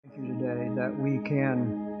today that we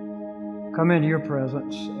can come into your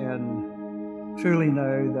presence and truly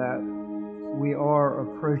know that we are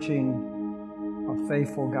approaching a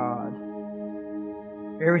faithful God.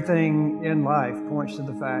 Everything in life points to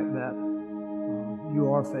the fact that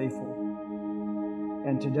you are faithful.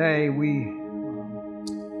 And today we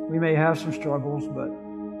may have some struggles, but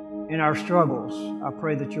in our struggles, I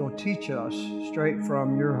pray that you'll teach us straight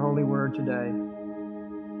from your holy word today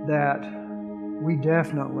that we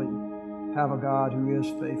definitely have a God who is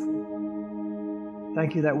faithful.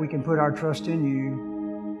 Thank you that we can put our trust in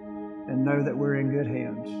you and know that we're in good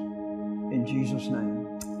hands. In Jesus' name,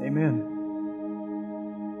 amen.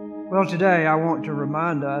 Well, today I want to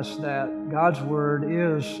remind us that God's Word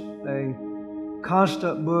is a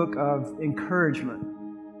constant book of encouragement.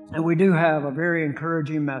 And we do have a very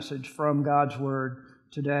encouraging message from God's Word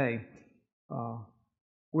today.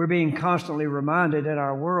 We're being constantly reminded in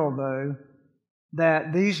our world, though,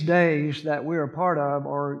 that these days that we're a part of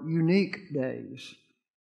are unique days.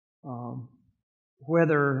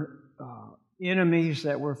 Whether enemies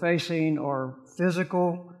that we're facing are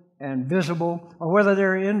physical and visible, or whether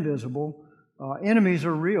they're invisible, enemies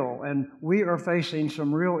are real, and we are facing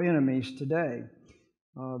some real enemies today.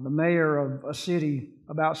 The mayor of a city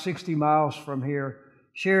about 60 miles from here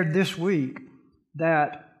shared this week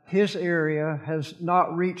that his area has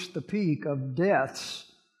not reached the peak of deaths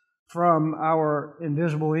from our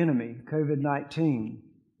invisible enemy, COVID-19.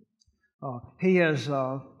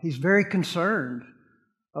 He's very concerned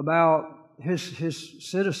about his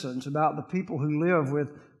citizens, about the people who live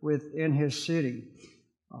within his city.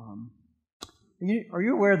 Are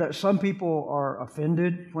you aware that some people are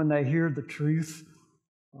offended when they hear the truth?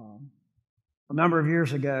 A number of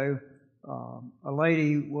years ago, a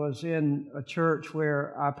lady was in a church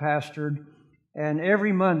where I pastored, and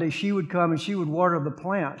every Monday she would come and she would water the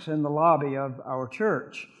plants in the lobby of our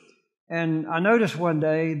church. And I noticed one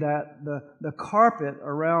day that the carpet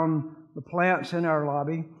around the plants in our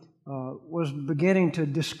lobby was beginning to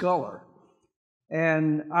discolor.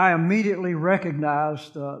 And I immediately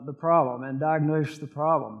recognized the problem and diagnosed the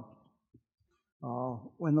problem.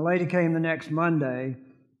 When the lady came the next Monday,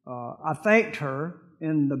 I thanked her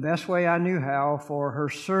in the best way I knew how for her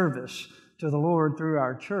service to the Lord through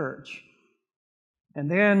our church. And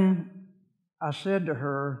then I said to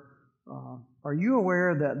her, are you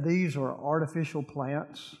aware that these are artificial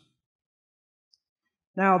plants?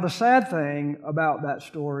 Now, the sad thing about that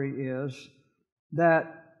story is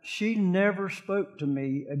that she never spoke to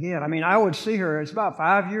me again. I mean, I would see her, it's about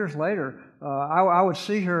 5 years later, I would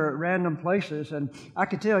see her at random places, and I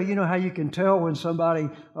could tell, you know how you can tell when somebody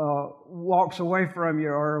walks away from you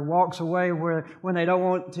or walks away when they don't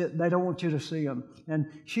want you to see them. And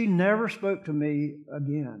she never spoke to me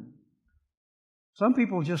again. Some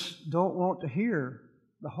people just don't want to hear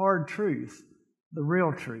the hard truth, the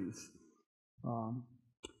real truth.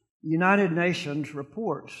 United Nations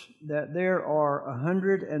reports that there are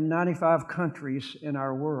 195 countries in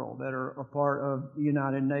our world that are a part of the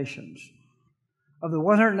United Nations. Of the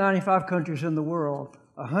 195 countries in the world,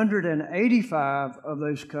 185 of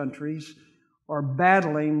those countries are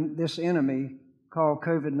battling this enemy called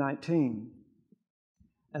COVID-19.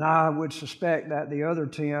 And I would suspect that the other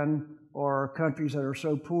 10 are countries that are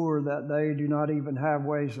so poor that they do not even have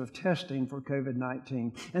ways of testing for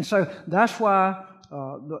COVID-19. And so that's why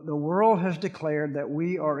the world has declared that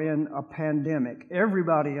we are in a pandemic.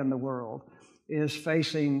 Everybody in the world is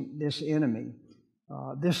facing this enemy.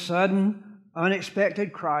 This sudden,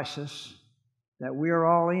 unexpected crisis that we are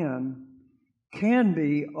all in can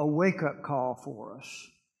be a wake-up call for us.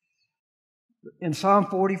 In Psalm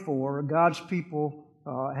 44, God's people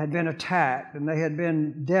had been attacked and they had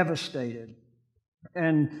been devastated.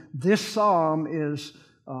 And this psalm is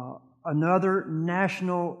another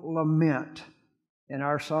national lament in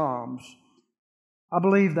our Psalms. I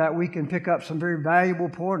believe that we can pick up some very valuable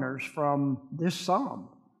pointers from this psalm.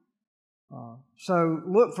 So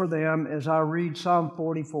look for them as I read Psalm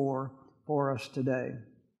 44 for us today.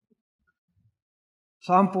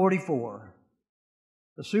 Psalm 44.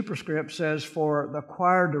 The superscript says, for the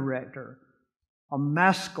choir director, a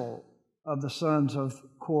maskil of the sons of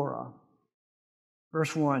Korah.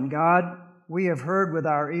 Verse 1, God, we have heard with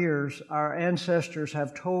our ears, our ancestors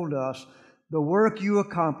have told us, the work you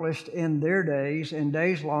accomplished in their days, in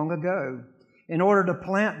days long ago. In order to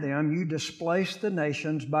plant them, you displaced the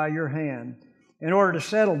nations by your hand. In order to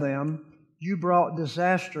settle them, you brought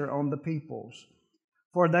disaster on the peoples.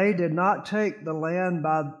 For they did not take the land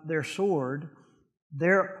by their sword,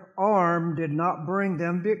 their arm did not bring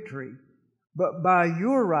them victory, but by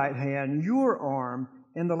your right hand, your arm,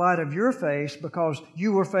 in the light of your face, because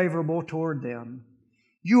you were favorable toward them.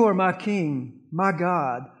 You are my King, my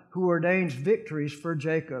God, who ordains victories for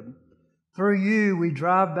Jacob. Through you we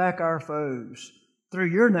drive back our foes. Through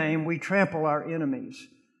your name we trample our enemies.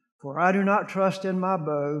 For I do not trust in my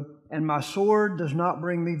bow, and my sword does not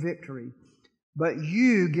bring me victory. But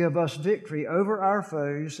you give us victory over our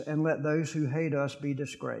foes, and let those who hate us be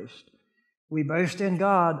disgraced. We boast in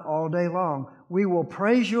God all day long. We will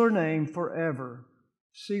praise your name forever.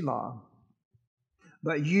 Selah.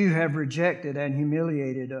 But you have rejected and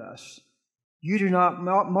humiliated us. You do not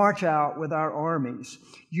march out with our armies.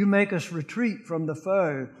 You make us retreat from the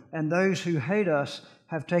foe, and those who hate us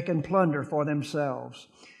have taken plunder for themselves.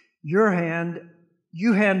 You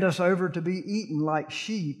hand us over to be eaten like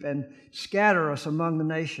sheep and scatter us among the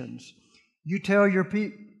nations. You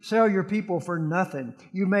sell your people for nothing.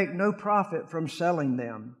 You make no profit from selling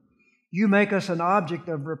them. You make us an object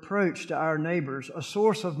of reproach to our neighbors, a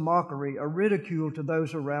source of mockery, a ridicule to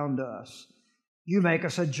those around us. You make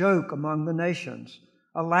us a joke among the nations,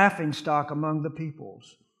 a laughingstock among the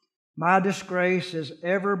peoples. My disgrace is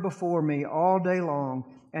ever before me all day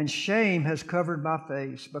long, and shame has covered my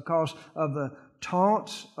face because of the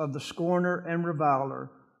taunts of the scorner and reviler,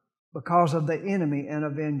 because of the enemy and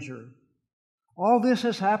avenger. All this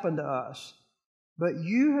has happened to us, but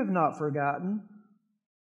you have not forgotten.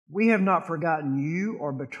 We have not forgotten you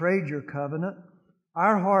or betrayed your covenant.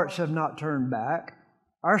 Our hearts have not turned back.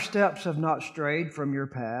 Our steps have not strayed from your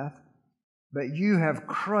path. But you have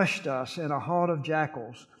crushed us in a haunt of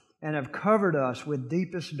jackals and have covered us with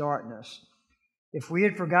deepest darkness. If we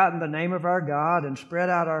had forgotten the name of our God and spread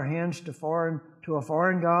out our hands to a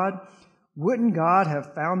foreign God, wouldn't God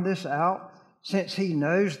have found this out, since He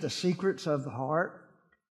knows the secrets of the heart?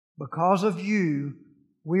 Because of you,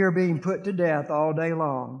 we are being put to death all day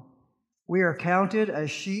long. We are counted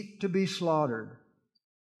as sheep to be slaughtered.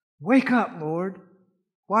 Wake up, Lord.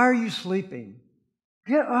 Why are you sleeping?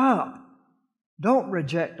 Get up. Don't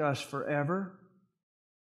reject us forever.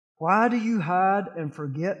 Why do you hide and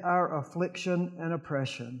forget our affliction and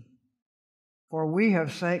oppression? For we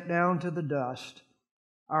have sank down to the dust.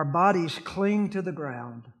 Our bodies cling to the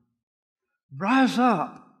ground. Rise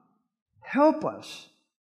up. Help us.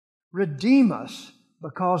 Redeem us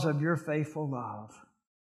because of your faithful love.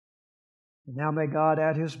 And now may God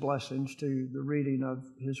add His blessings to the reading of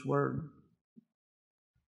His Word.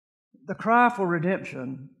 The cry for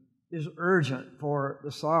redemption is urgent for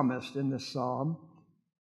the psalmist in this psalm.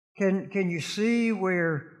 Can you see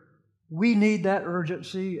where we need that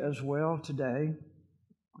urgency as well today?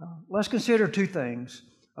 Let's consider two things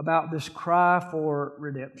about this cry for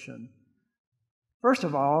redemption. First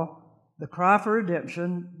of all, the cry for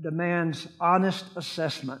redemption demands honest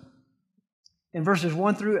assessment. In verses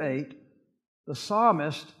 1 through 8, the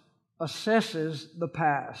psalmist assesses the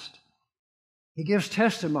past. He gives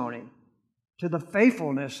testimony to the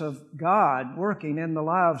faithfulness of God working in the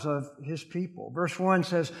lives of His people. Verse 1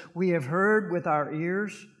 says, "We have heard with our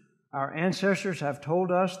ears, our ancestors have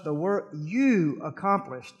told us the work you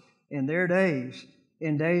accomplished in their days,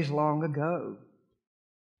 in days long ago."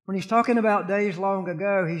 When he's talking about days long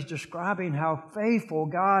ago, he's describing how faithful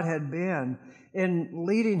God had been in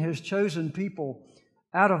leading His chosen people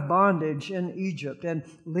out of bondage in Egypt and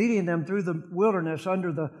leading them through the wilderness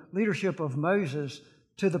under the leadership of Moses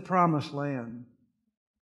to the promised land.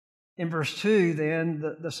 In verse 2,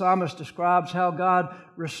 then, the psalmist describes how God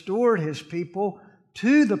restored His people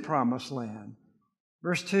to the promised land.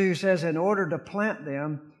 Verse 2 says, "In order to plant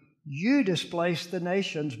them, you displaced the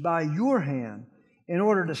nations by your hand. In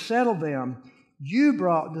order to settle them, you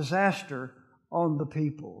brought disaster on the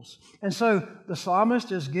peoples." And so the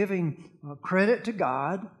psalmist is giving credit to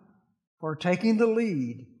God for taking the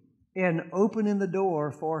lead in opening the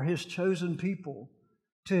door for His chosen people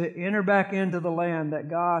to enter back into the land that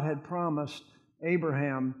God had promised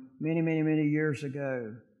Abraham many, many, many years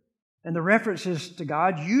ago. And the reference is to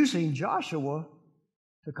God using Joshua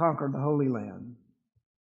to conquer the Holy Land.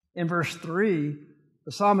 In verse 3,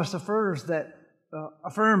 the psalmist affirms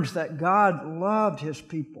that God loved His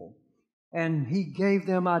people and He gave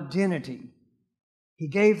them identity. He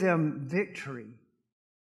gave them victory.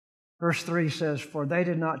 Verse 3 says, "For they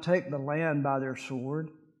did not take the land by their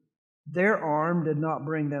sword. Their arm did not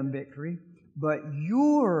bring them victory, but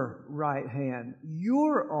your right hand,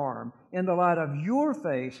 your arm, in the light of your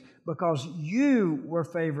face, because you were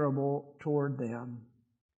favorable toward them."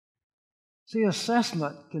 See,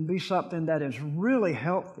 assessment can be something that is really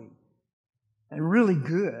healthy and really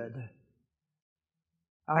good.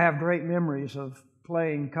 I have great memories of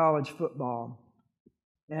playing college football.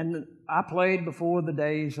 And I played before the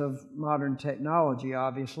days of modern technology,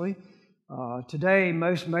 obviously. Today,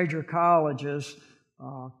 most major colleges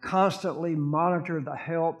constantly monitor the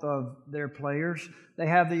health of their players. They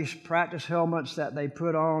have these practice helmets that they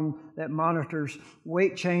put on that monitors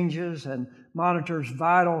weight changes and monitors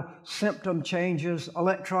vital symptom changes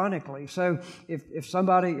electronically. So if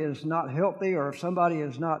somebody is not healthy, or if somebody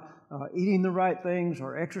is not eating the right things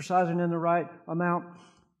or exercising in the right amount,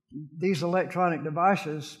 these electronic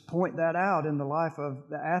devices point that out in the life of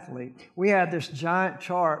the athlete. We had this giant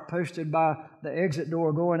chart posted by the exit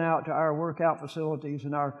door going out to our workout facilities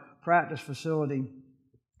and our practice facility.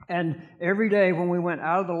 And every day when we went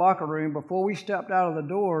out of the locker room, before we stepped out of the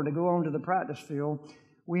door to go onto the practice field,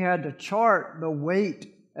 we had to chart the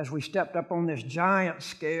weight as we stepped up on this giant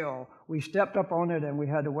scale. We stepped up on it and we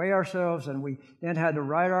had to weigh ourselves, and we then had to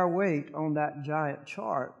write our weight on that giant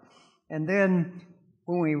chart. And then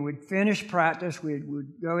when we would finish practice, we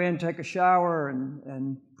would go in, take a shower,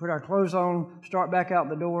 and put our clothes on, start back out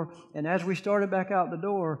the door. And as we started back out the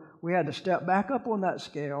door, we had to step back up on that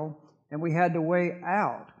scale, and we had to weigh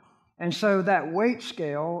out. And so that weight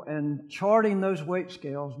scale and charting those weight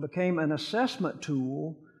scales became an assessment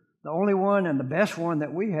tool, the only one and the best one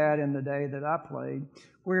that we had in the day that I played,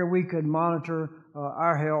 where we could monitor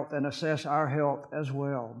our health and assess our health as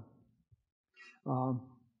well.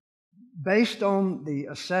 Based on the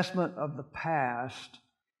assessment of the past,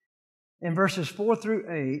 in verses 4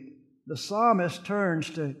 through 8, the psalmist turns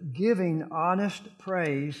to giving honest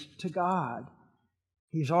praise to God.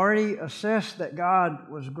 He's already assessed that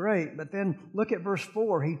God was great, but then look at verse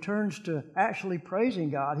 4. He turns to actually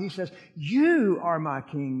praising God. He says, "You are my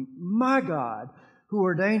King, my God, who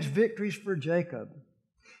ordains victories for Jacob."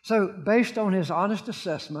 So based on his honest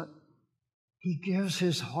assessment, he gives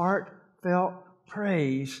his heartfelt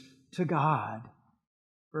praise to God.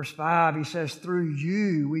 Verse 5, he says, "Through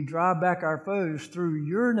you we drive back our foes. Through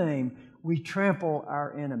your name we trample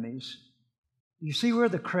our enemies." You see where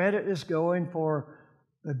the credit is going for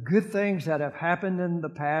the good things that have happened in the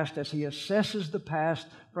past. As he assesses the past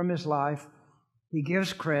from his life, he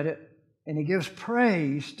gives credit and he gives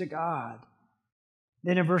praise to God.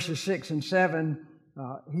 Then in verses 6 and 7,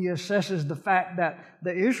 he assesses the fact that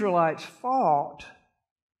the Israelites fought.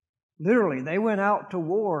 Literally, they went out to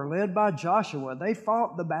war led by Joshua. They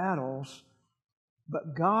fought the battles,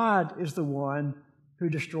 but God is the one who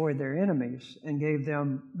destroyed their enemies and gave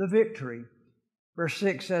them the victory. Verse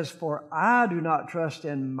 6 says, "For I do not trust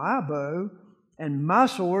in my bow, and my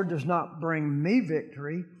sword does not bring me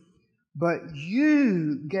victory, but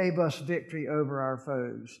you gave us victory over our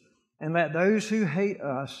foes, and let those who hate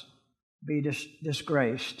us be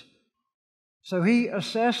disgraced." So he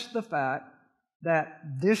assessed the fact that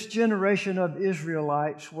this generation of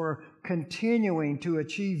Israelites were continuing to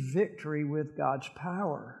achieve victory with God's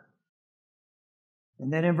power.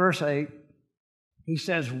 And then in verse 8, he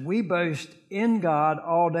says, "We boast in God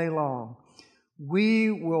all day long. We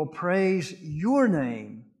will praise your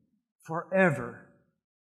name forever.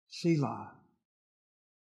 Selah."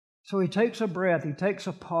 So he takes a breath, he takes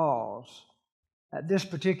a pause at this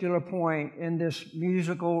particular point in this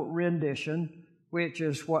musical rendition, which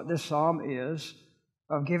is what this psalm is,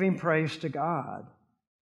 of giving praise to God.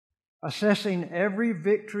 Assessing every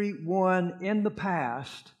victory won in the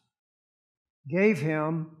past gave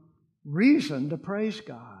him reason to praise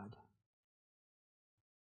God.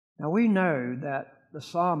 Now we know that the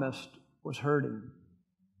psalmist was hurting.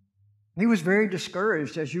 He was very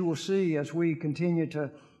discouraged, as you will see as we continue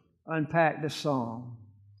to unpack this song.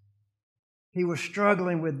 He was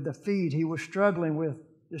struggling with defeat. He was struggling with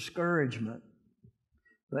discouragement.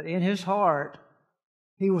 But in his heart,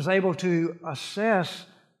 he was able to assess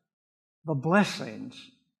the blessings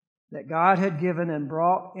that God had given and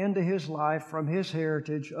brought into his life from his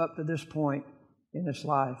heritage up to this point in his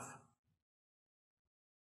life.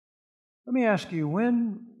 Let me ask you,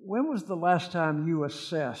 when was the last time you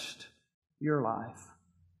assessed your life?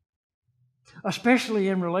 Especially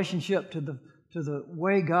in relationship to the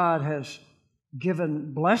way God has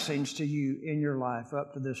given blessings to you in your life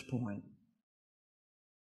up to this point.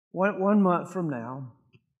 One month from now,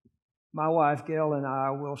 my wife Gail and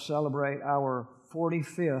I will celebrate our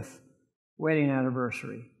 45th wedding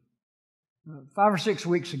anniversary. 5 or 6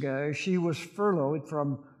 weeks ago, she was furloughed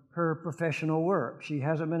from her professional work. She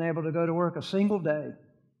hasn't been able to go to work a single day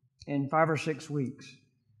in 5 or 6 weeks.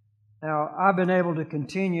 Now, I've been able to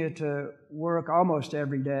continue to work almost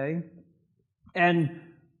every day, and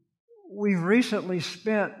we've recently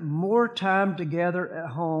spent more time together at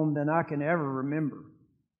home than I can ever remember.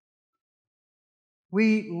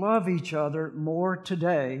 We love each other more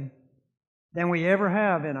today than we ever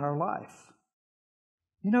have in our life.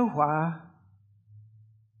 You know why?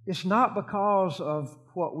 it's not because of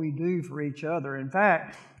what we do for each other. In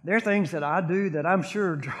fact, there are things that I do that I'm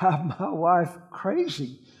sure drive my wife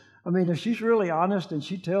crazy. I mean, if she's really honest and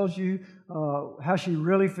she tells you how she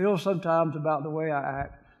really feels sometimes about the way I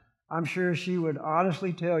act, I'm sure she would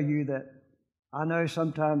honestly tell you that I know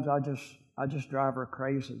sometimes I just drive her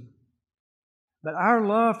crazy. But our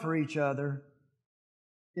love for each other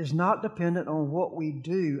is not dependent on what we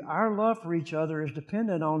do. Our love for each other is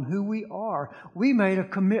dependent on who we are. We made a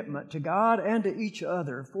commitment to God and to each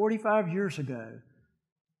other 45 years ago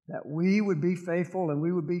that we would be faithful and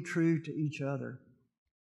we would be true to each other.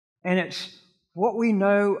 And it's what we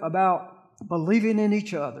know about believing in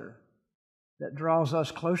each other that draws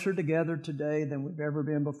us closer together today than we've ever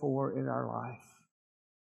been before in our life.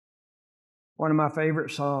 One of my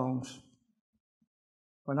favorite songs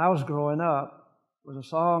when I was growing up was a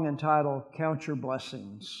song entitled Count Your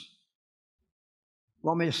Blessings.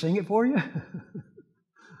 Want me to sing it for you?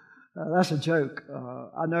 That's a joke.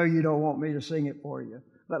 I know you don't want me to sing it for you.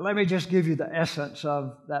 But let me just give you the essence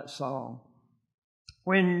of that song.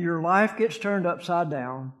 When your life gets turned upside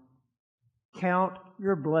down, count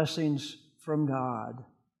your blessings from God.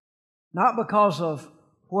 Not because of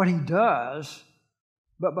what He does,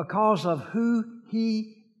 but because of who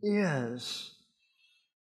He is.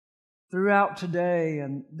 Throughout today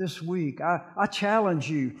and this week, I challenge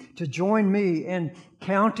you to join me in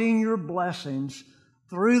counting your blessings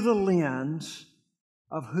through the lens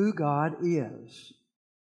of who God is.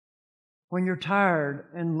 When you're tired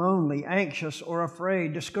and lonely, anxious or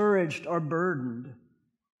afraid, discouraged or burdened,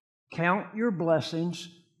 count your blessings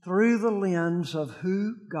through the lens of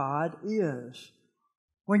who God is.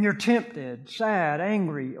 When you're tempted, sad,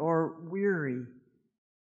 angry, or weary,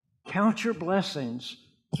 count your blessings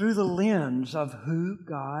through the lens of who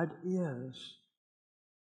God is.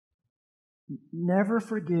 Never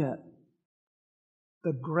forget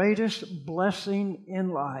the greatest blessing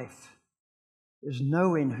in life is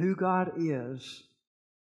knowing who God is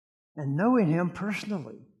and knowing Him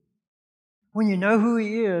personally. When you know who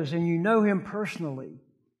He is and you know Him personally,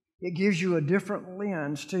 it gives you a different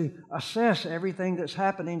lens to assess everything that's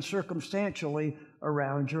happening circumstantially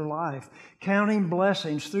around your life. Counting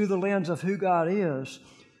blessings through the lens of who God is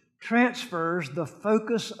transfers the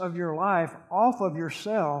focus of your life off of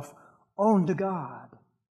yourself onto God.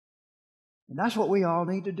 And that's what we all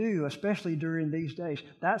need to do, especially during these days.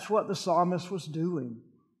 That's what the psalmist was doing.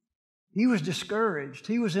 He was discouraged.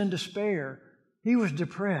 He was in despair. He was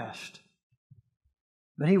depressed.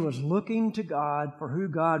 But he was looking to God for who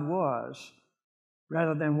God was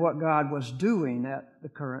rather than what God was doing at the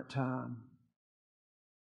current time.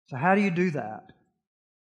 So how do you do that?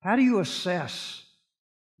 How do you assess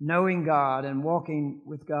knowing God and walking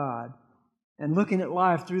with God and looking at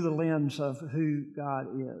life through the lens of who God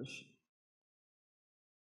is?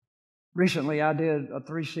 Recently, I did a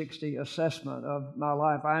 360 assessment of my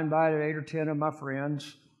life. I invited 8 or 10 of my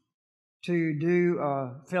friends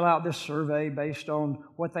to fill out this survey based on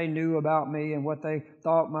what they knew about me and what they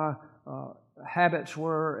thought my habits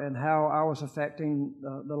were and how I was affecting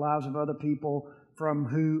the lives of other people from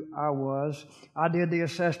who I was. I did the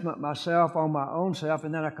assessment myself on my own self,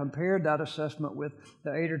 and then I compared that assessment with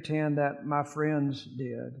the 8 or 10 that my friends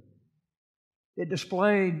did. It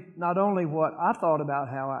displayed not only what I thought about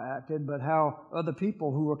how I acted, but how other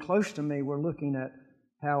people who were close to me were looking at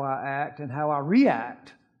how I act and how I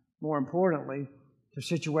react, more importantly, to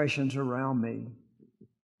situations around me.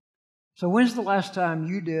 So when's the last time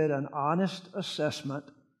you did an honest assessment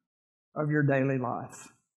of your daily life?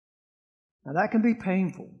 Now that can be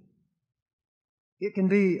painful. It can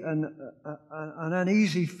be an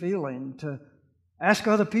uneasy feeling to ask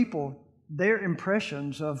other people their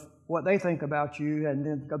impressions of what they think about you and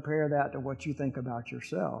then compare that to what you think about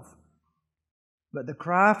yourself. But the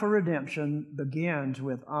cry for redemption begins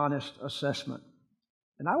with honest assessment.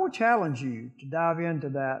 And I will challenge you to dive into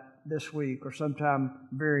that this week or sometime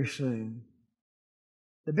very soon.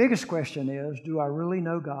 The biggest question is, do I really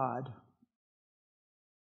know God?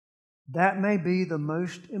 That may be the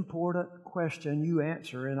most important question you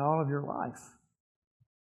answer in all of your life.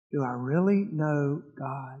 Do I really know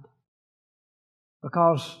God?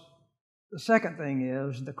 Because the second thing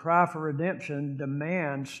is, the cry for redemption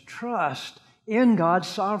demands trust in God's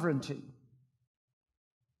sovereignty.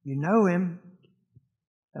 You know Him,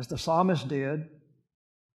 as the psalmist did,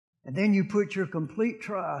 and then you put your complete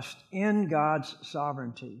trust in God's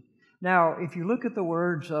sovereignty. Now, if you look at the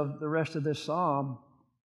words of the rest of this psalm,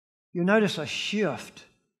 you notice a shift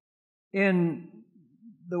in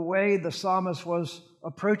the way the psalmist was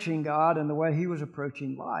approaching God and the way he was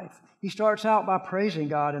approaching life. He starts out by praising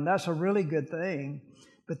God, and that's a really good thing.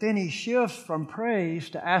 But then he shifts from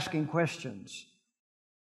praise to asking questions.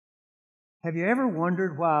 Have you ever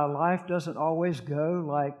wondered why life doesn't always go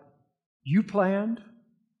like you planned?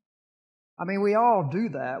 I mean, we all do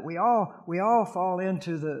that. We all fall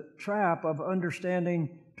into the trap of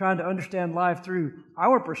trying to understand life through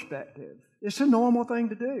our perspective. It's a normal thing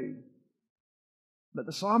to do. But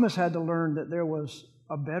the psalmist had to learn that there was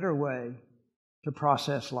a better way to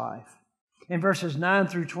process life. In verses 9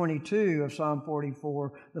 through 22 of Psalm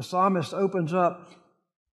 44, the psalmist opens up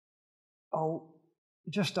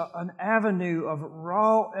an avenue of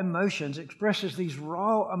raw emotions, expresses these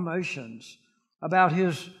raw emotions about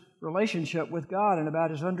his relationship with God and about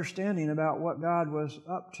his understanding about what God was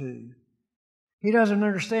up to. He doesn't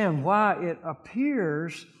understand why it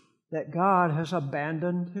appears that God has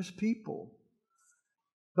abandoned his people.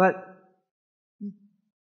 But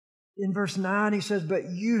in verse 9 he says, "But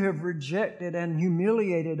you have rejected and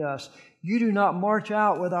humiliated us. You do not march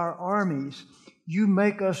out with our armies. You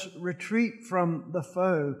make us retreat from the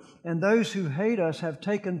foe, and those who hate us have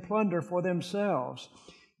taken plunder for themselves.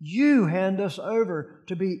 You hand us over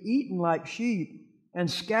to be eaten like sheep and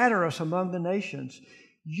scatter us among the nations.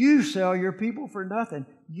 You sell your people for nothing.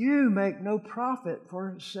 You make no profit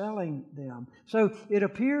for selling them." So it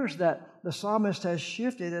appears that the psalmist has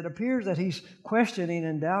shifted. It appears that he's questioning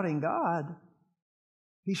and doubting God.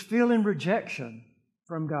 He's feeling rejection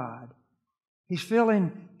from God. He's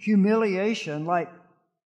feeling humiliation, like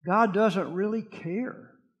God doesn't really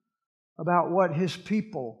care about what his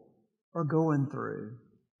people are going through.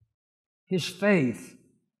 His faith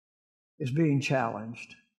is being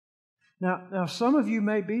challenged. Now, some of you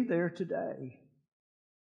may be there today.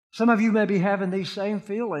 Some of you may be having these same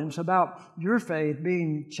feelings about your faith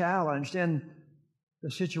being challenged in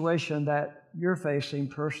the situation that you're facing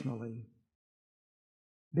personally.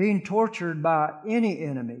 Being tortured by any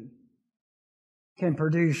enemy can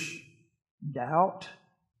produce doubt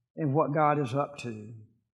in what God is up to.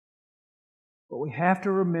 But we have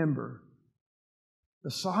to remember,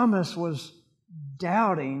 the psalmist was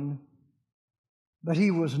doubting, but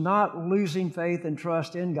he was not losing faith and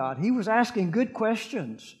trust in God. He was asking good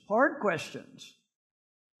questions, hard questions,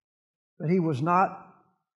 but he was not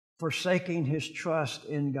forsaking his trust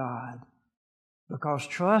in God, because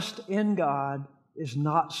trust in God is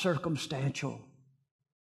not circumstantial.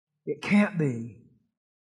 It can't be.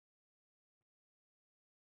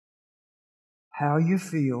 How you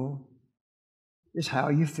feel is how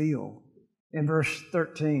you feel. In verse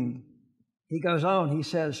 13, he goes on, he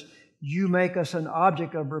says, "You make us an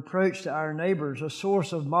object of reproach to our neighbors, a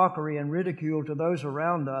source of mockery and ridicule to those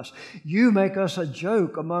around us. You make us a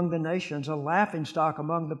joke among the nations, a laughingstock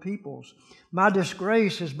among the peoples. My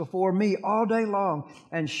disgrace is before me all day long,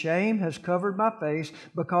 and shame has covered my face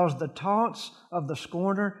because the taunts of the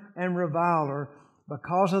scorner and reviler,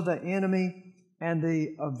 because of the enemy and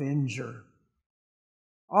the avenger."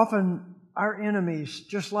 Often our enemies,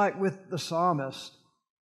 just like with the psalmist,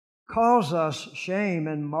 cause us shame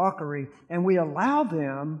and mockery, and we allow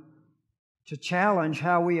them to challenge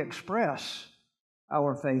how we express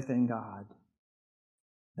our faith in God.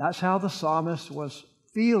 That's how the psalmist was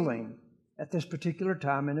feeling at this particular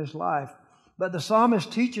time in his life. But the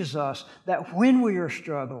psalmist teaches us that when we are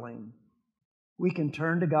struggling, we can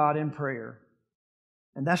turn to God in prayer.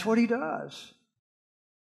 And that's what he does.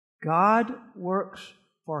 God works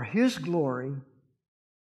for his glory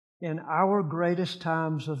in our greatest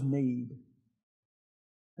times of need.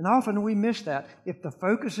 And often we miss that. If the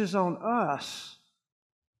focus is on us,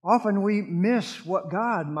 often we miss what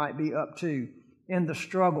God might be up to in the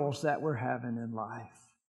struggles that we're having in life.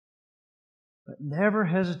 But never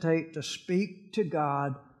hesitate to speak to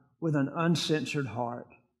God with an uncensored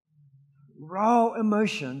heart. Raw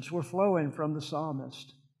emotions were flowing from the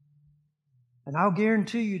psalmist. And I'll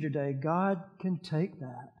guarantee you today, God can take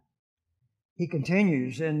that. He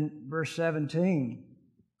continues in verse 17.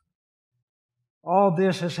 "All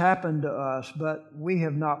this has happened to us, but we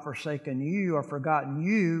have not forsaken you or forgotten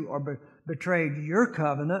you or betrayed your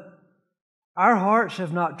covenant. Our hearts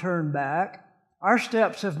have not turned back. Our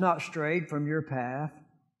steps have not strayed from your path.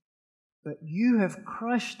 But you have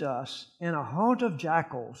crushed us in a haunt of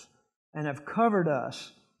jackals and have covered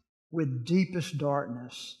us with deepest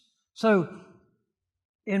darkness." So,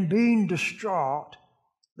 in being distraught,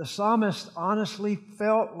 the psalmist honestly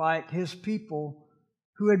felt like his people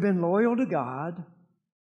who had been loyal to God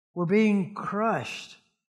were being crushed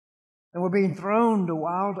and were being thrown to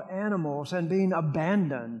wild animals and being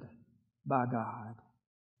abandoned by God.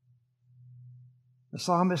 The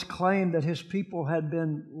psalmist claimed that his people had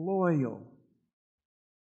been loyal,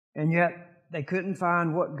 and yet they couldn't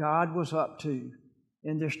find what God was up to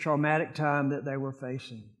in this traumatic time that they were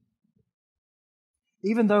facing.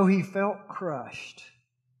 Even though he felt crushed,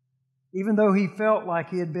 even though he felt like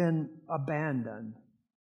he had been abandoned,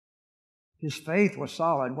 his faith was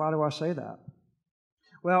solid. Why do I say that?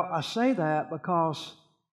 Well, I say that because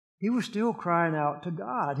he was still crying out to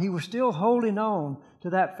God. He was still holding on to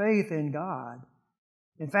that faith in God.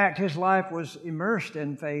 In fact, his life was immersed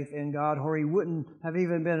in faith in God, or he wouldn't have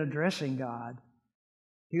even been addressing God.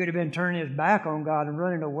 He would have been turning his back on God and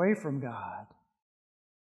running away from God.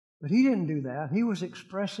 But he didn't do that. He was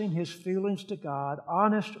expressing his feelings to God,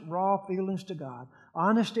 honest, raw feelings to God,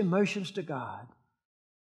 honest emotions to God,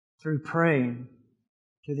 through praying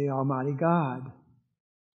to the Almighty God.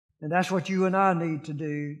 And that's what you and I need to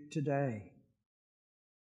do today.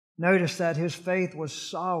 Notice that his faith was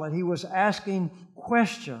solid. He was asking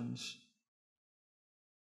questions.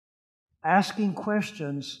 Asking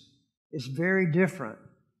questions is very different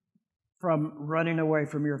from running away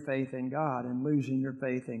from your faith in God and losing your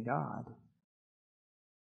faith in God.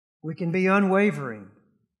 We can be unwavering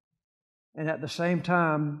and at the same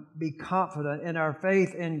time be confident in our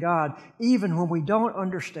faith in God, even when we don't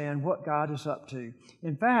understand what God is up to.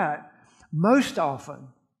 In fact, most often,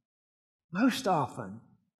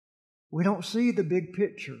 we don't see the big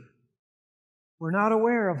picture. We're not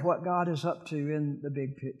aware of what God is up to in the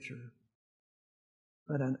big picture.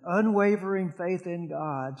 But an unwavering faith in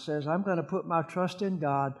God says, I'm going to put my trust in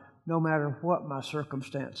God no matter what my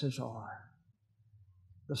circumstances are.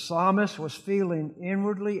 The psalmist was feeling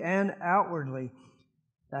inwardly and outwardly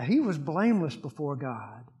that he was blameless before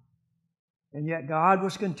God. And yet God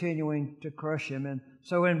was continuing to crush him. And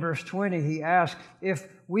so in verse 20 he asked, if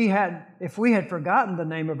we had forgotten the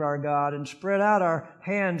name of our God and spread out our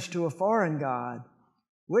hands to a foreign God,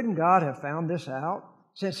 wouldn't God have found this out?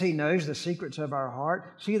 Since he knows the secrets of our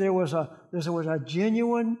heart. See, there was a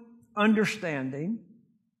genuine understanding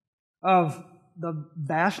of the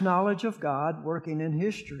vast knowledge of God working in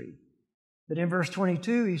history. But in verse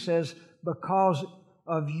 22 he says, because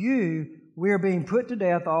of you, we are being put to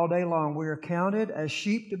death all day long. We are counted as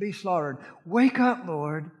sheep to be slaughtered. Wake up,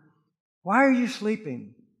 Lord. Why are you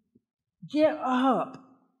sleeping? Get up.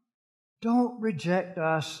 Don't reject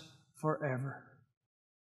us forever.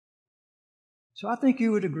 So I think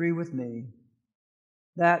you would agree with me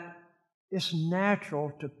that it's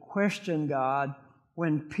natural to question God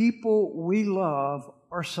when people we love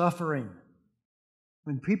are suffering,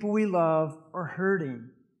 when people we love are hurting,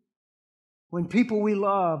 when people we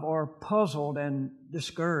love are puzzled and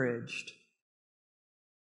discouraged.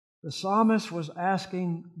 The psalmist was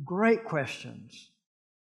asking great questions,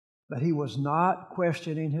 but he was not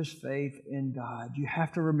questioning his faith in God. You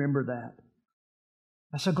have to remember that.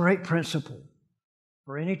 That's a great principle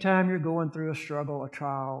for any time you're going through a struggle, a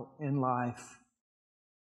trial in life.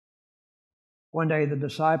 One day the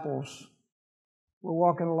disciples were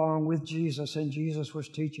walking along with Jesus, and Jesus was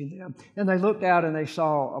teaching them. And they looked out and they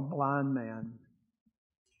saw a blind man.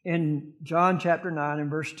 In John chapter 9 and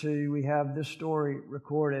verse 2, we have this story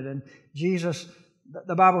recorded. And Jesus,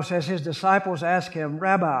 the Bible says, his disciples asked him,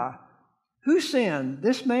 Rabbi, who sinned,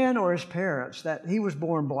 this man or his parents, that he was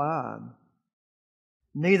born blind?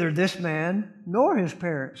 Neither this man nor his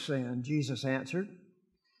parents sinned, Jesus answered.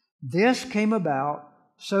 This came about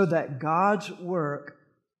so that God's work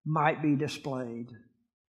might be displayed.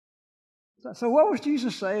 So what was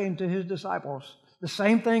Jesus saying to his disciples? The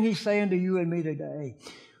same thing he's saying to you and me today.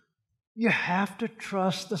 You have to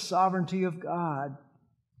trust the sovereignty of God.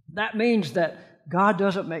 That means that God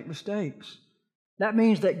doesn't make mistakes. That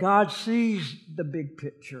means that God sees the big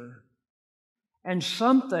picture. And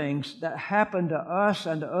some things that happen to us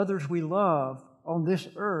and to others we love on this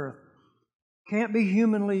earth can't be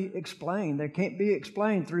humanly explained. They can't be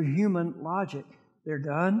explained through human logic. They're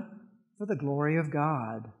done for the glory of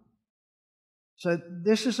God. So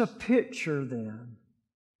this is a picture then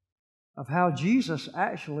of how Jesus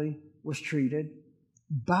actually was treated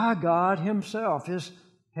by God Himself, His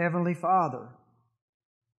Heavenly Father,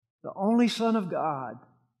 the only Son of God,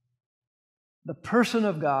 the person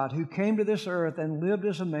of God who came to this earth and lived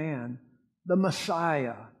as a man, the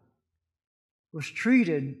Messiah, was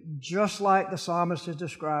treated just like the psalmist is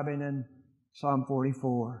describing in Psalm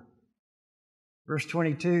 44. Verse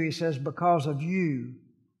 22, he says, because of you,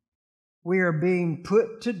 we are being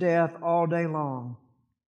put to death all day long.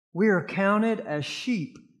 We are counted as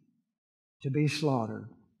sheep to be slaughtered.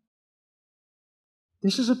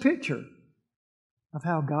 This is a picture of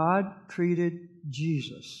how God treated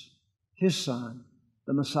Jesus, His Son,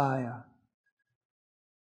 the Messiah.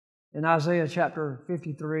 In Isaiah chapter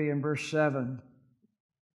 53 and verse 7,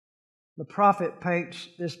 the prophet paints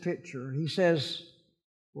this picture. He says,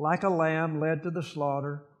 like a lamb led to the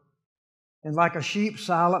slaughter, and like a sheep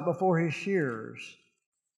silent before his shearers,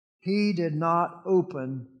 he did not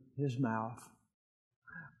open his mouth.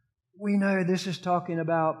 We know this is talking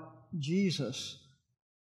about Jesus.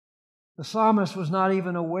 The psalmist was not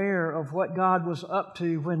even aware of what God was up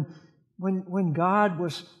to when God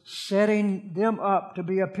was setting them up to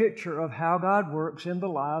be a picture of how God works in the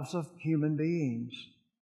lives of human beings.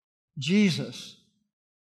 Jesus,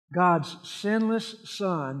 God's sinless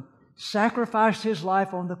Son, sacrificed His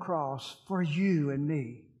life on the cross for you and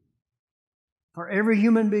me, for every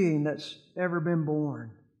human being that's ever been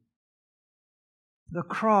born. The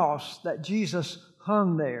cross that Jesus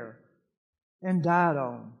hung there and died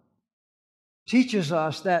on teaches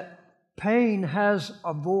us that pain has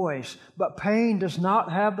a voice, but pain does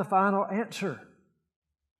not have the final answer.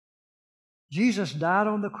 Jesus died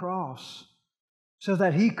on the cross so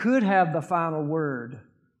that He could have the final word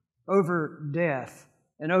over death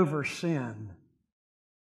and over sin.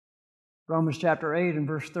 Romans chapter 8 and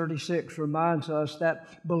verse 36 reminds us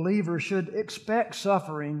that believers should expect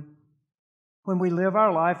suffering when we live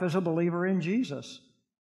our life as a believer in Jesus.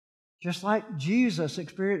 Just like Jesus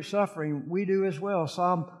experienced suffering, we do as well.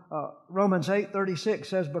 Romans 8:36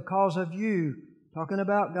 says, because of you, talking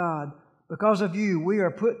about God, because of you we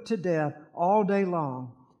are put to death all day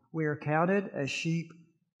long. We are counted as sheep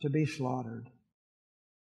to be slaughtered.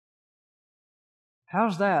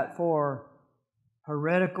 How's that for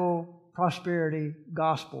heretical prosperity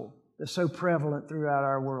gospel that's so prevalent throughout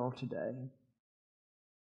our world today?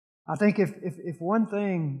 I think if one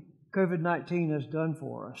thing COVID-19 has done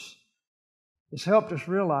for us, it's helped us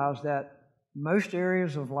realize that most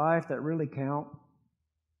areas of life that really count,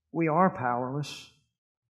 we are powerless.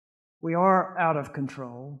 We are out of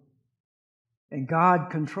control. And God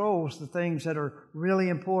controls the things that are really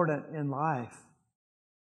important in life.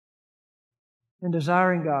 In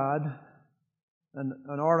Desiring God, an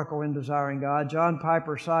article in Desiring God, John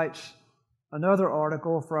Piper cites another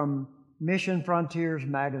article from Mission Frontiers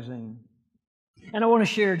magazine. And I want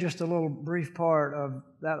to share just a little brief part of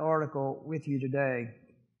that article with you today.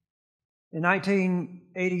 In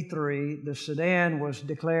 1983, the Sudan was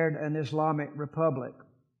declared an Islamic republic.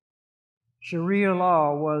 Sharia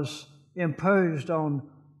law was imposed on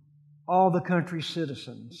all the country's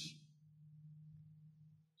citizens.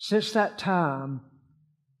 Since that time,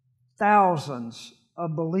 thousands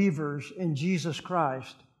of believers in Jesus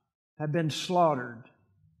Christ have been slaughtered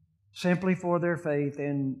simply for their faith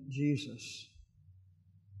in Jesus.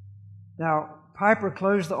 Now, Piper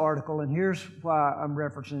closed the article, and here's why I'm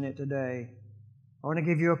referencing it today. I want to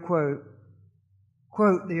give you a quote.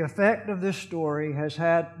 Quote, the effect this story has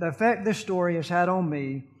had on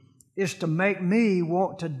me is to make me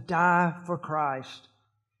want to die for Christ.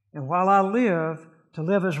 And while I live, to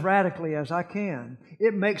live as radically as I can.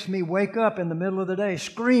 It makes me wake up in the middle of the day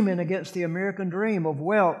screaming against the American dream of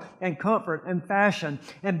wealth and comfort and fashion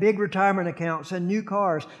and big retirement accounts and new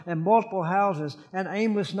cars and multiple houses and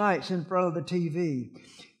aimless nights in front of the TV.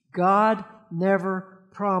 God never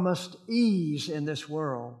promised ease in this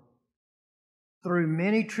world. Through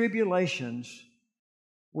many tribulations,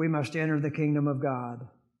 we must enter the kingdom of God.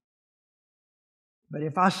 But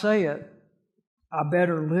if I say it, I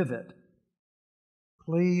better live it.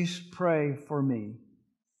 Please pray for me.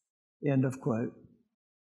 End of quote.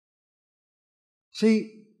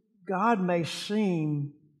 See, God may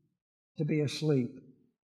seem to be asleep,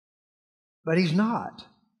 but He's not.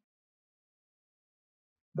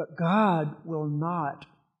 But God will not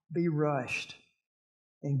be rushed,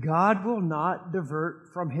 and God will not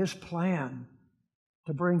divert from His plan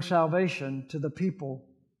to bring salvation to the people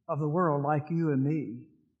of the world like you and me.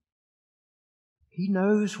 He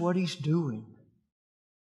knows what He's doing.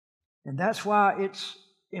 And that's why it's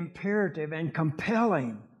imperative and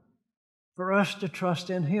compelling for us to trust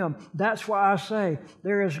in Him. That's why I say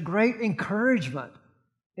there is great encouragement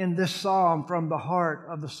in this psalm from the heart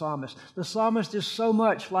of the psalmist. The psalmist is so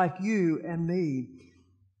much like you and me.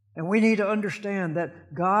 And we need to understand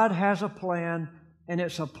that God has a plan, and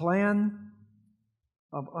it's a plan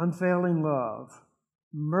of unfailing love,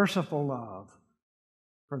 merciful love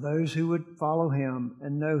for those who would follow Him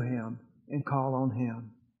and know Him and call on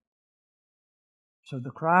Him. So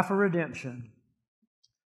the cry for redemption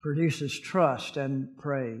produces trust and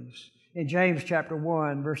praise. In James chapter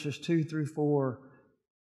 1, verses 2 through 4,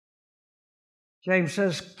 James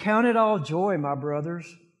says, count it all joy, my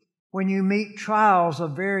brothers, when you meet trials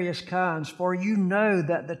of various kinds, for you know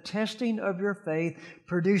that the testing of your faith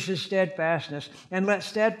produces steadfastness. And let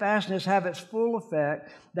steadfastness have its full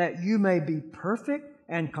effect, that you may be perfect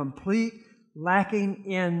and complete, lacking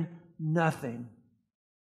in nothing.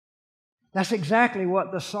 That's exactly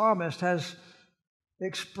what the psalmist has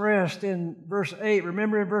expressed in verse 8.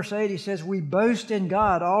 Remember in verse 8 he says, we boast in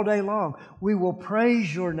God all day long. We will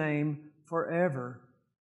praise your name forever.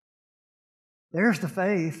 There's the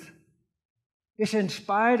faith. It's in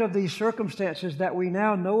spite of these circumstances that we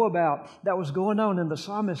now know about that was going on in the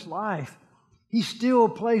psalmist's life. He still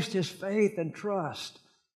placed his faith and trust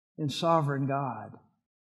in sovereign God.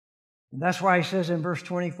 And that's why he says in verse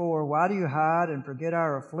 24, why do you hide and forget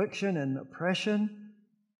our affliction and oppression?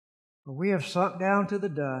 For we have sunk down to the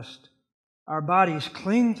dust. Our bodies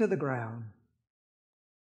cling to the ground.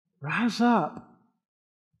 Rise up.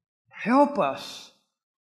 Help us.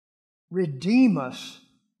 Redeem us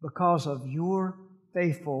because of your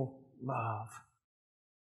faithful love.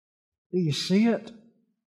 Do you see it?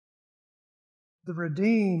 The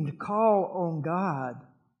redeemed call on God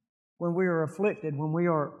when we are afflicted, when we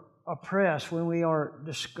are oppressed, when we are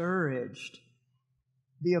discouraged.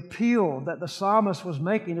 The appeal that the psalmist was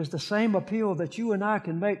making is the same appeal that you and I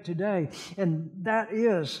can make today, and that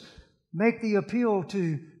is make the appeal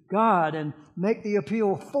to God and make the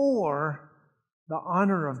appeal for the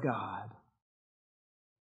honor of God,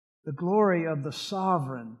 the glory of the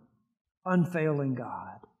sovereign, unfailing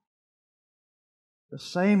God. The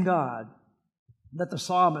same God that the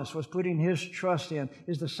psalmist was putting his trust in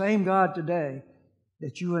is the same God today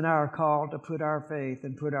that you and I are called to put our faith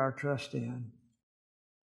and put our trust in.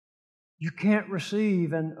 You can't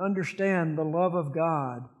receive and understand the love of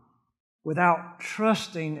God without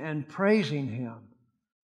trusting and praising Him,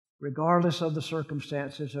 regardless of the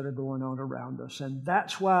circumstances that are going on around us. And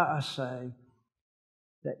that's why I say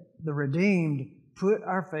that the redeemed put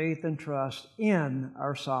our faith and trust in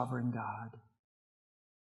our sovereign God.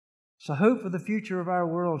 So hope for the future of our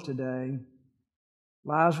world today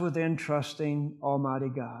lies within trusting Almighty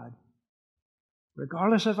God,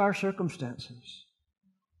 regardless of our circumstances.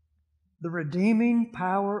 The redeeming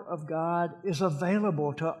power of God is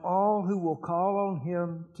available to all who will call on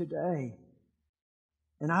Him today.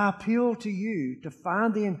 And I appeal to you to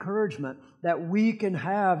find the encouragement that we can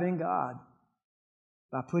have in God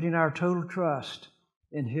by putting our total trust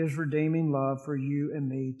in His redeeming love for you and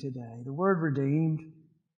me today. The word redeemed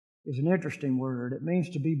is an interesting word. It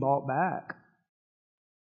means to be bought back.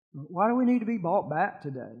 Why do we need to be bought back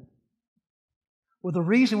today? Well, the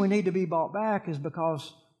reason we need to be bought back is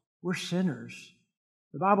because we're sinners.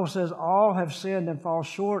 The Bible says all have sinned and fall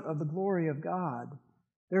short of the glory of God.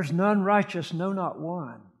 There's none righteous, no, not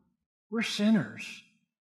one. We're sinners.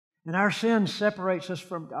 And our sin separates us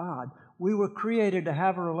from God. We were created to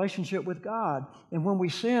have a relationship with God. And when we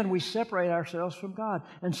sin, we separate ourselves from God.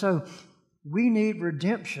 And so we need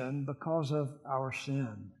redemption because of our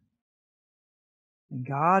sin. And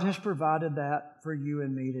God has provided that for you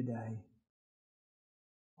and me today.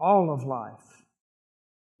 All of life,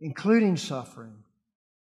 including suffering,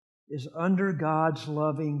 is under God's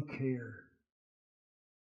loving care.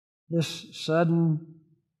 This sudden,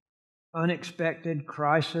 unexpected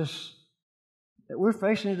crisis that we're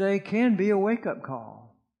facing today can be a wake-up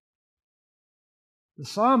call. The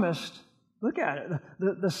psalmist, look at it,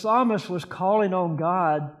 the psalmist was calling on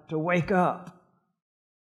God to wake up.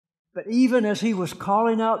 But even as he was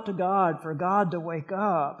calling out to God for God to wake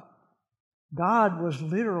up, God was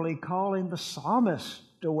literally calling the psalmist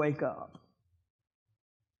to wake up.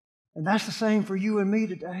 And that's the same for you and me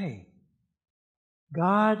today.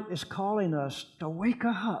 God is calling us to wake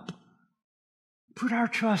up, put our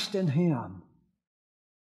trust in Him,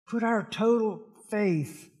 put our total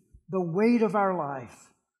faith, the weight of our life,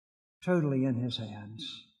 totally in His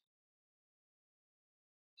hands.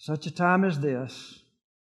 Such a time as this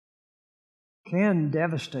can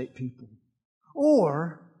devastate people,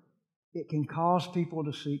 or it can cause people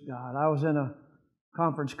to seek God. I was in a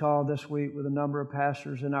conference call this week with a number of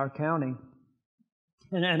pastors in our county,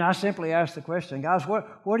 and I simply asked the question, guys,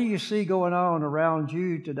 what do you see going on around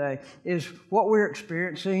you today? Is what we're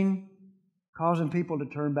experiencing causing people to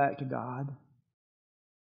turn back to God?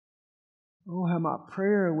 Oh, how my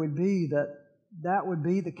prayer would be that that would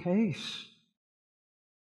be the case.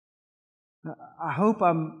 I hope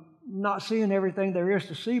I'm not seeing everything there is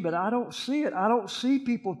to see, but I don't see it. I don't see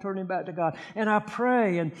people turning back to God. And I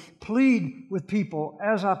pray and plead with people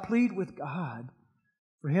as I plead with God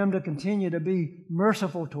for Him to continue to be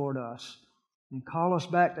merciful toward us and call us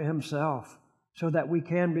back to Himself so that we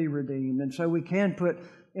can be redeemed and so we can put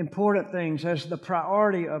important things as the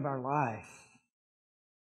priority of our life.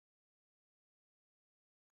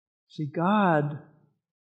 See, God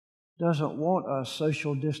doesn't want us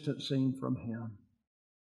social distancing from Him.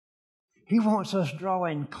 He wants us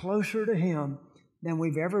drawing closer to Him than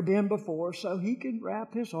we've ever been before so He can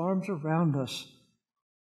wrap His arms around us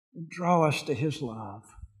and draw us to His love.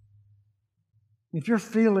 If you're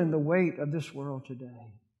feeling the weight of this world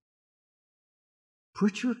today,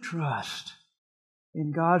 put your trust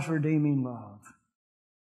in God's redeeming love.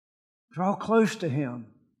 Draw close to Him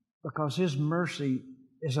because His mercy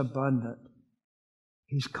is abundant.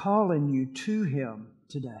 He's calling you to Him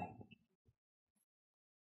today.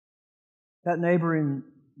 That neighboring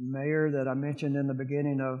mayor that I mentioned in the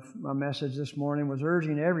beginning of my message this morning was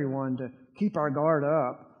urging everyone to keep our guard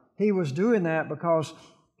up. He was doing that because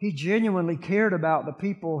he genuinely cared about the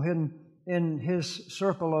people in his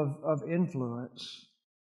circle of influence.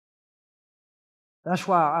 That's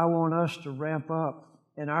why I want us to ramp up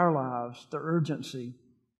in our lives the urgency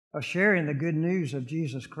of sharing the good news of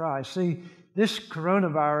Jesus Christ. See, this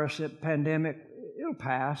coronavirus pandemic, it'll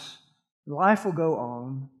pass. Life will go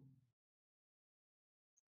on.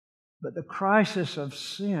 But the crisis of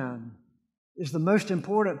sin is the most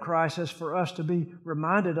important crisis for us to be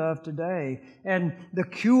reminded of today. And the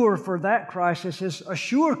cure for that crisis is a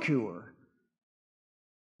sure cure.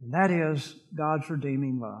 And that is God's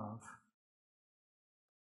redeeming love.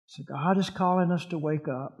 So God is calling us to wake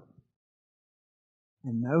up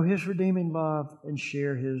and know His redeeming love and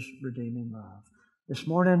share His redeeming love. This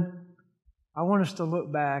morning, I want us to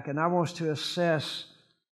look back and I want us to assess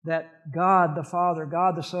that God the Father,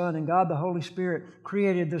 God the Son, and God the Holy Spirit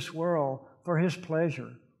created this world for His pleasure.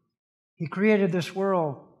 He created this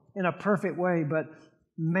world in a perfect way, but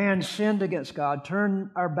man sinned against God, turned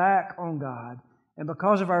our back on God, and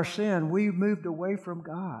because of our sin, we moved away from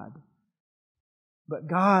God. But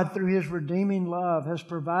God, through His redeeming love, has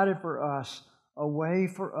provided for us a way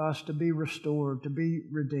for us to be restored, to be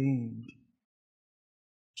redeemed.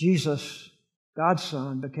 Jesus, God's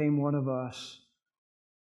Son, became one of us.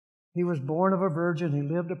 He was born of a virgin. He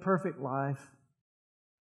lived a perfect life.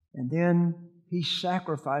 And then He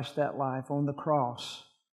sacrificed that life on the cross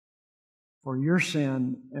for your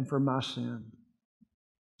sin and for my sin.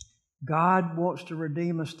 God wants to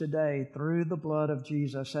redeem us today through the blood of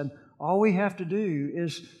Jesus. And all we have to do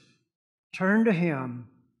is turn to Him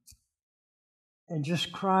and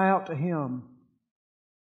just cry out to Him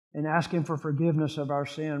and ask Him for forgiveness of our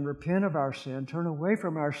sin, repent of our sin, turn away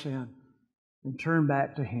from our sin, and turn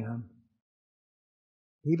back to Him.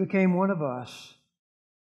 He became one of us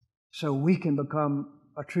so we can become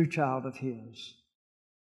a true child of His.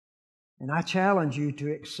 And I challenge you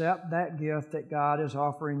to accept that gift that God is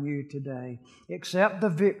offering you today. Accept the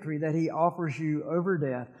victory that He offers you over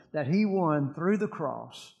death, that He won through the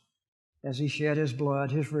cross as He shed His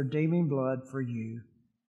blood, His redeeming blood for you.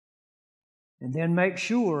 And then make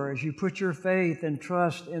sure as you put your faith and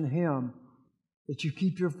trust in Him that you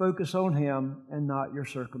keep your focus on Him and not your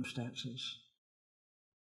circumstances.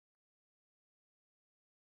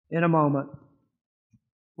 In a moment,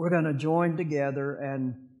 we're going to join together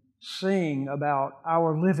and sing about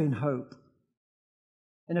our living hope.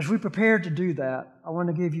 And as we prepare to do that, I want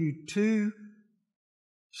to give you two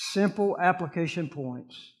simple application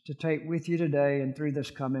points to take with you today and through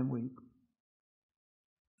this coming week.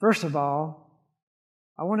 First of all,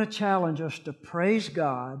 I want to challenge us to praise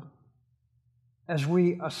God as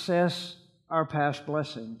we assess our past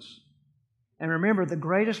blessings. And remember, the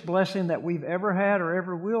greatest blessing that we've ever had or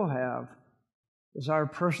ever will have is our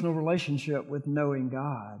personal relationship with knowing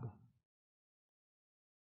God.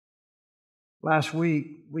 Last week,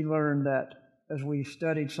 we learned that as we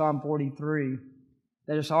studied Psalm 43,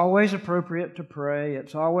 that it's always appropriate to pray,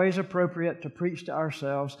 it's always appropriate to preach to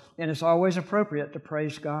ourselves, and it's always appropriate to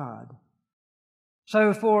praise God.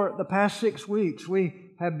 So for the past 6 weeks,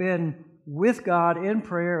 we have been with God in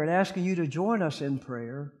prayer and asking you to join us in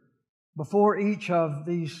prayer before each of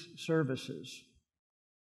these services.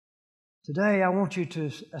 Today, I want you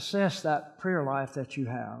to assess that prayer life that you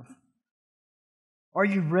have. Are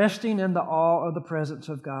you resting in the awe of the presence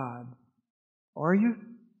of God? Are you?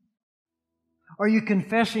 Are you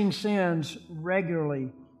confessing sins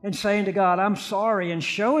regularly and saying to God, I'm sorry, and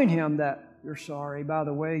showing Him that you're sorry by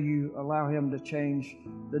the way you allow Him to change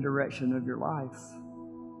the direction of your life?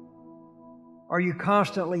 Are you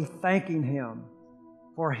constantly thanking Him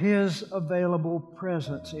for His available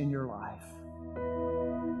presence in your life?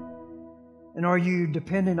 And are you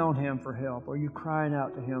depending on Him for help? Are you crying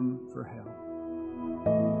out to Him for help?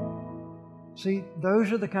 See,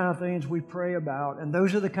 those are the kind of things we pray about, and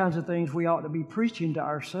those are the kinds of things we ought to be preaching to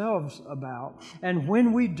ourselves about. And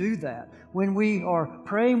when we do that, when we are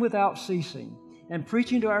praying without ceasing and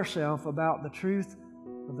preaching to ourselves about the truth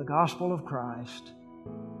of the gospel of Christ,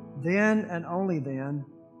 then and only then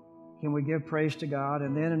can we give praise to God,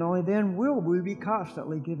 and then and only then will we be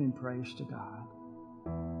constantly giving praise to God.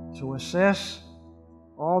 So assess,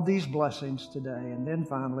 all these blessings today. And then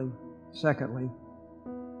finally, secondly,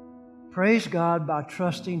 praise God by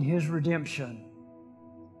trusting His redemption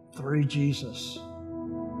through Jesus.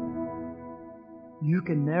 You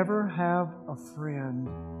can never have a friend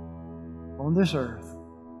on this earth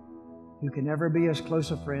who can never be as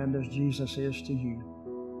close a friend as Jesus is to you.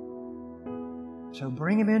 So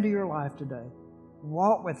bring Him into your life today.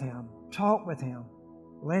 Walk with Him. Talk with Him.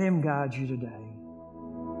 Let Him guide you today.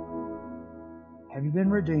 Have you been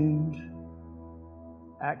redeemed?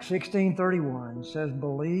 Acts 16:31 says,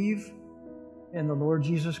 believe in the Lord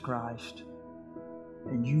Jesus Christ,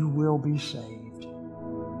 and you will be saved.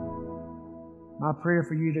 My prayer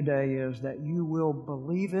for you today is that you will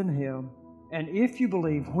believe in Him, and if you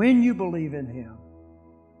believe, when you believe in Him,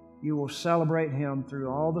 you will celebrate Him through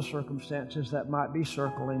all the circumstances that might be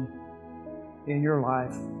circling in your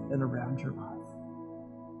life and around your life.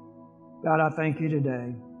 God, I thank you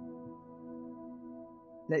today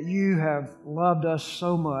that you have loved us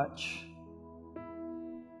so much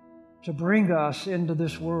to bring us into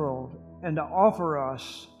this world and to offer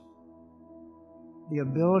us the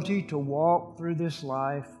ability to walk through this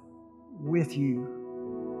life with you.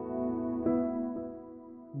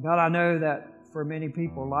 God, I know that for many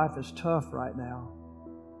people, life is tough right now.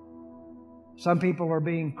 Some people are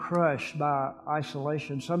being crushed by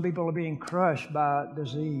isolation. Some people are being crushed by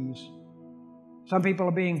disease. Some people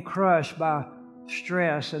are being crushed by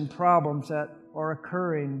stress and problems that are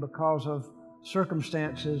occurring because of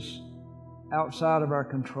circumstances outside of our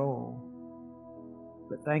control.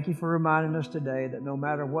 But thank you for reminding us today that no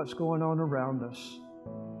matter what's going on around us,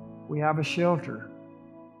 we have a shelter.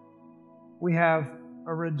 We have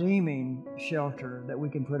a redeeming shelter that we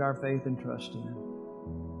can put our faith and trust in.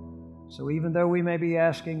 So even though we may be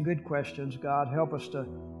asking good questions, God, help us to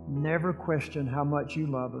never question how much you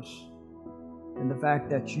love us and the fact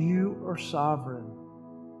that you are sovereign.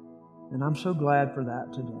 And I'm so glad for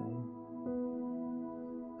that today.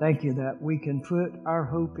 Thank you that we can put our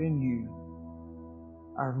hope in you,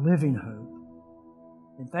 our living hope.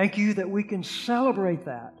 And thank you that we can celebrate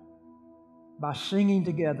that by singing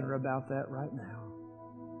together about that right now.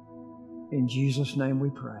 In Jesus' name we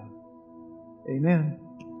pray. Amen.